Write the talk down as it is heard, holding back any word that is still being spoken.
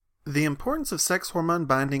The importance of sex hormone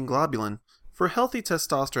binding globulin for healthy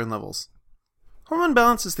testosterone levels. Hormone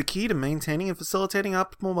balance is the key to maintaining and facilitating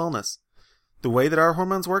optimal wellness. The way that our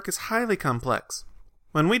hormones work is highly complex.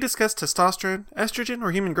 When we discuss testosterone, estrogen,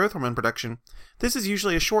 or human growth hormone production, this is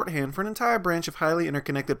usually a shorthand for an entire branch of highly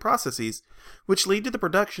interconnected processes which lead to the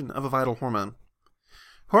production of a vital hormone.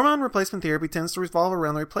 Hormone replacement therapy tends to revolve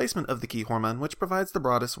around the replacement of the key hormone, which provides the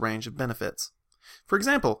broadest range of benefits. For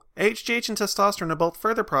example, HGH and testosterone are both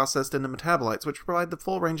further processed into metabolites which provide the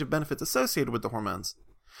full range of benefits associated with the hormones.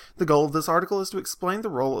 The goal of this article is to explain the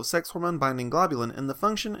role of sex hormone binding globulin in the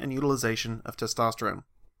function and utilization of testosterone.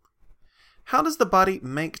 How does the body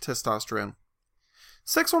make testosterone?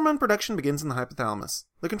 Sex hormone production begins in the hypothalamus,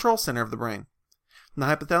 the control center of the brain. The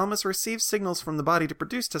hypothalamus receives signals from the body to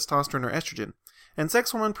produce testosterone or estrogen, and sex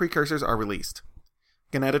hormone precursors are released.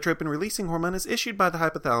 Gonadotropin-releasing hormone is issued by the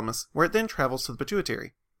hypothalamus, where it then travels to the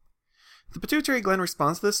pituitary. The pituitary gland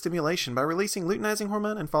responds to this stimulation by releasing luteinizing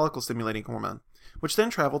hormone and follicle-stimulating hormone, which then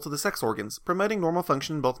travel to the sex organs, promoting normal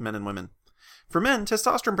function in both men and women. For men,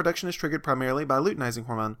 testosterone production is triggered primarily by luteinizing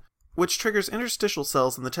hormone, which triggers interstitial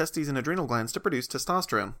cells in the testes and adrenal glands to produce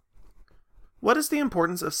testosterone. What is the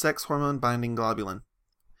importance of sex hormone binding globulin?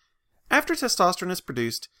 After testosterone is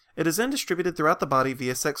produced, it is then distributed throughout the body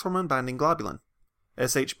via sex hormone binding globulin.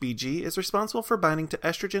 SHBG is responsible for binding to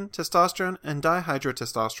estrogen, testosterone, and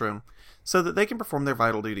dihydrotestosterone so that they can perform their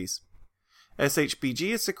vital duties.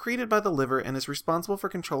 SHBG is secreted by the liver and is responsible for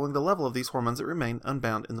controlling the level of these hormones that remain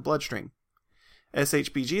unbound in the bloodstream.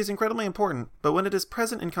 SHBG is incredibly important, but when it is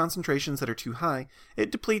present in concentrations that are too high,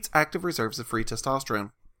 it depletes active reserves of free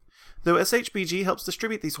testosterone. Though SHBG helps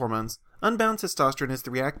distribute these hormones, unbound testosterone is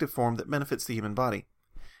the reactive form that benefits the human body.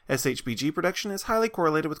 SHBG production is highly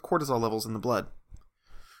correlated with cortisol levels in the blood.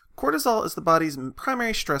 Cortisol is the body's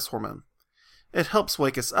primary stress hormone. It helps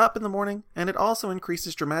wake us up in the morning, and it also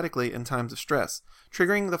increases dramatically in times of stress,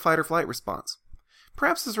 triggering the fight-or-flight response.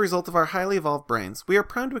 Perhaps as a result of our highly evolved brains, we are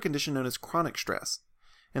prone to a condition known as chronic stress.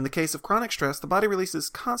 In the case of chronic stress, the body releases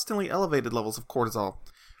constantly elevated levels of cortisol,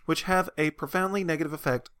 which have a profoundly negative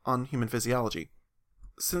effect on human physiology.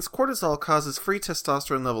 Since cortisol causes free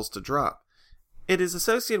testosterone levels to drop, it is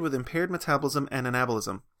associated with impaired metabolism and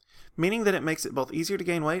anabolism, meaning that it makes it both easier to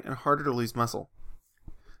gain weight and harder to lose muscle.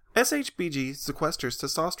 SHBG sequesters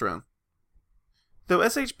testosterone. Though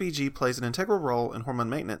SHBG plays an integral role in hormone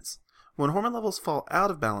maintenance, when hormone levels fall out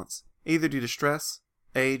of balance, either due to stress,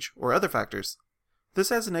 age, or other factors, this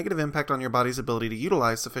has a negative impact on your body's ability to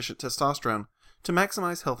utilize sufficient testosterone to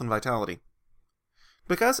maximize health and vitality.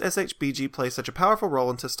 Because SHBG plays such a powerful role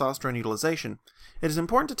in testosterone utilization, it is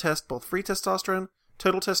important to test both free testosterone,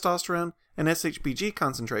 total testosterone, and SHBG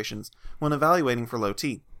concentrations when evaluating for low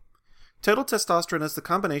T. Total testosterone is the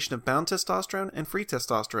combination of bound testosterone and free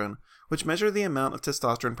testosterone, which measure the amount of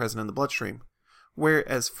testosterone present in the bloodstream,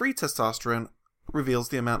 whereas free testosterone reveals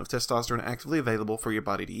the amount of testosterone actively available for your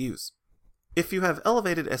body to use. If you have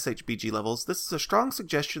elevated SHBG levels, this is a strong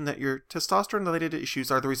suggestion that your testosterone-related issues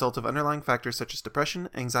are the result of underlying factors such as depression,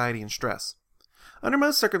 anxiety, and stress. Under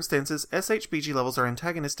most circumstances, SHBG levels are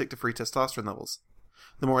antagonistic to free testosterone levels.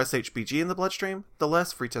 The more SHBG in the bloodstream, the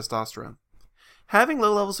less free testosterone. Having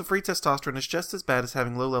low levels of free testosterone is just as bad as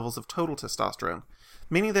having low levels of total testosterone,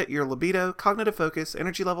 meaning that your libido, cognitive focus,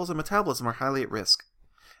 energy levels, and metabolism are highly at risk.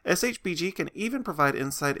 SHBG can even provide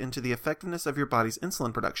insight into the effectiveness of your body's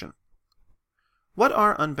insulin production. What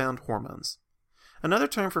are unbound hormones? Another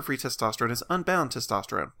term for free testosterone is unbound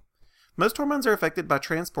testosterone. Most hormones are affected by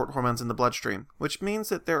transport hormones in the bloodstream, which means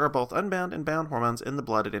that there are both unbound and bound hormones in the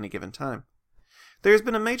blood at any given time. There has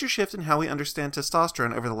been a major shift in how we understand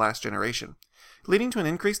testosterone over the last generation, leading to an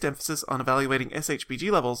increased emphasis on evaluating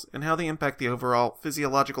SHBG levels and how they impact the overall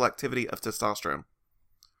physiological activity of testosterone.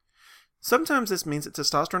 Sometimes this means that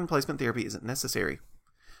testosterone replacement therapy isn't necessary.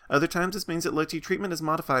 Other times this means that low T treatment is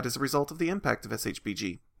modified as a result of the impact of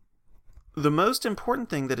SHBG. The most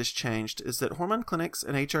important thing that has changed is that hormone clinics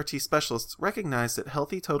and HRT specialists recognize that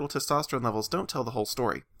healthy total testosterone levels don't tell the whole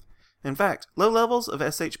story. In fact, low levels of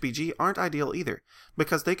SHBG aren't ideal either,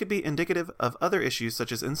 because they could be indicative of other issues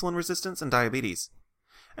such as insulin resistance and diabetes.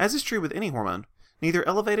 As is true with any hormone, neither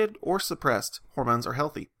elevated or suppressed hormones are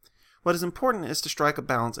healthy. What is important is to strike a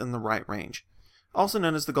balance in the right range, also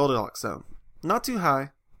known as the Goldilocks zone. Not too high,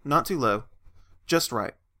 not too low, just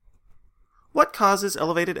right. What causes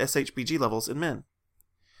elevated SHBG levels in men?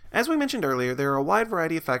 As we mentioned earlier, there are a wide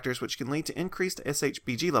variety of factors which can lead to increased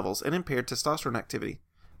SHBG levels and impaired testosterone activity.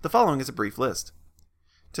 The following is a brief list: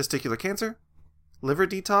 testicular cancer, liver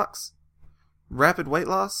detox, rapid weight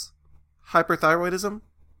loss, hyperthyroidism,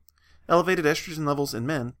 elevated estrogen levels in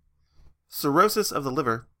men, cirrhosis of the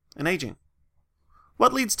liver, and aging.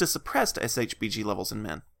 What leads to suppressed SHBG levels in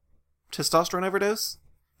men? Testosterone overdose,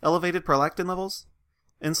 elevated prolactin levels,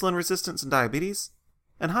 insulin resistance and diabetes,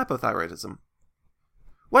 and hypothyroidism.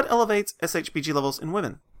 What elevates SHBG levels in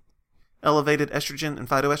women? Elevated estrogen and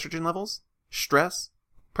phytoestrogen levels, stress,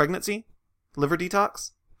 pregnancy, liver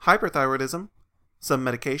detox, hyperthyroidism, some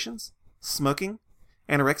medications, smoking,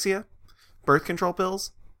 anorexia, birth control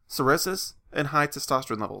pills, cirrhosis, and high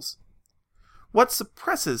testosterone levels. What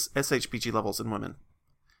suppresses SHBG levels in women?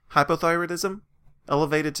 Hypothyroidism,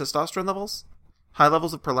 elevated testosterone levels, high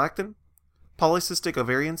levels of prolactin, polycystic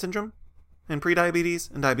ovarian syndrome, and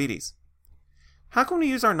prediabetes and diabetes. How can we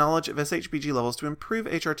use our knowledge of SHBG levels to improve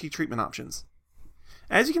HRT treatment options?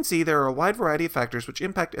 As you can see, there are a wide variety of factors which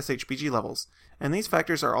impact SHBG levels, and these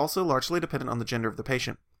factors are also largely dependent on the gender of the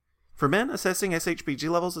patient. For men, assessing SHBG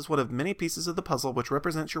levels is one of many pieces of the puzzle which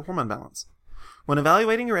represents your hormone balance. When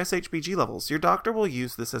evaluating your SHBG levels, your doctor will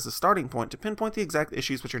use this as a starting point to pinpoint the exact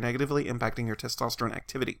issues which are negatively impacting your testosterone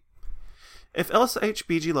activity. If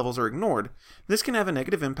SHBG levels are ignored, this can have a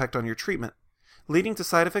negative impact on your treatment, leading to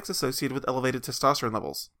side effects associated with elevated testosterone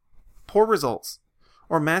levels, poor results,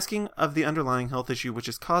 or masking of the underlying health issue which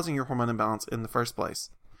is causing your hormone imbalance in the first place,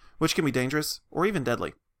 which can be dangerous or even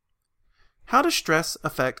deadly. How does stress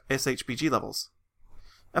affect SHBG levels?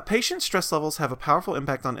 A patient's stress levels have a powerful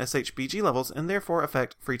impact on SHBG levels and therefore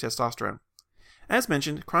affect free testosterone. As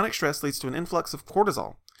mentioned, chronic stress leads to an influx of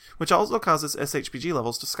cortisol, which also causes SHBG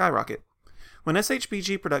levels to skyrocket. When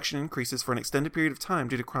SHBG production increases for an extended period of time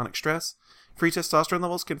due to chronic stress, free testosterone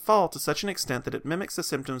levels can fall to such an extent that it mimics the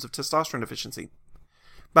symptoms of testosterone deficiency.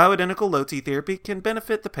 Bioidentical low-T therapy can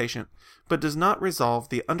benefit the patient, but does not resolve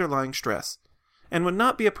the underlying stress, and would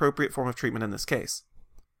not be an appropriate form of treatment in this case.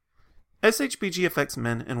 SHBG affects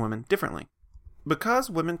men and women differently. Because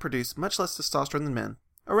women produce much less testosterone than men,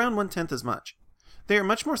 around 1/10 as much, they are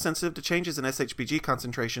much more sensitive to changes in SHBG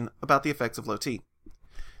concentration about the effects of low-T.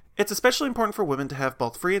 It's especially important for women to have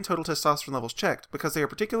both free and total testosterone levels checked because they are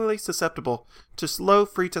particularly susceptible to low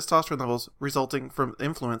free testosterone levels resulting from the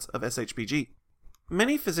influence of SHBG.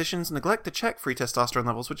 Many physicians neglect to check free testosterone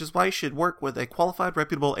levels, which is why you should work with a qualified,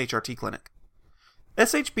 reputable HRT clinic.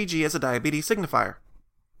 SHBG is a diabetes signifier.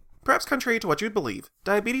 Perhaps contrary to what you'd believe,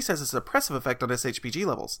 diabetes has a suppressive effect on SHBG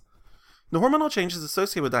levels. The hormonal changes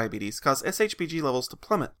associated with diabetes cause SHBG levels to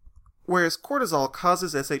plummet, whereas cortisol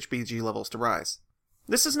causes SHBG levels to rise.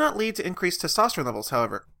 This does not lead to increased testosterone levels,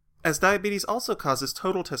 however, as diabetes also causes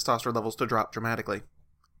total testosterone levels to drop dramatically.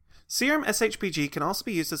 Serum SHBG can also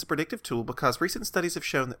be used as a predictive tool because recent studies have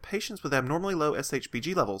shown that patients with abnormally low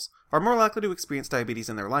SHBG levels are more likely to experience diabetes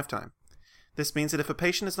in their lifetime. This means that if a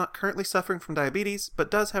patient is not currently suffering from diabetes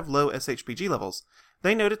but does have low SHBG levels,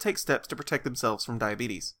 they know to take steps to protect themselves from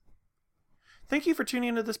diabetes. Thank you for tuning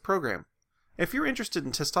into this program. If you're interested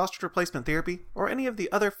in testosterone replacement therapy or any of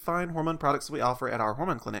the other fine hormone products we offer at our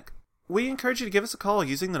hormone clinic, we encourage you to give us a call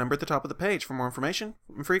using the number at the top of the page for more information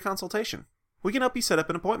and free consultation. We can help you set up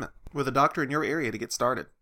an appointment with a doctor in your area to get started.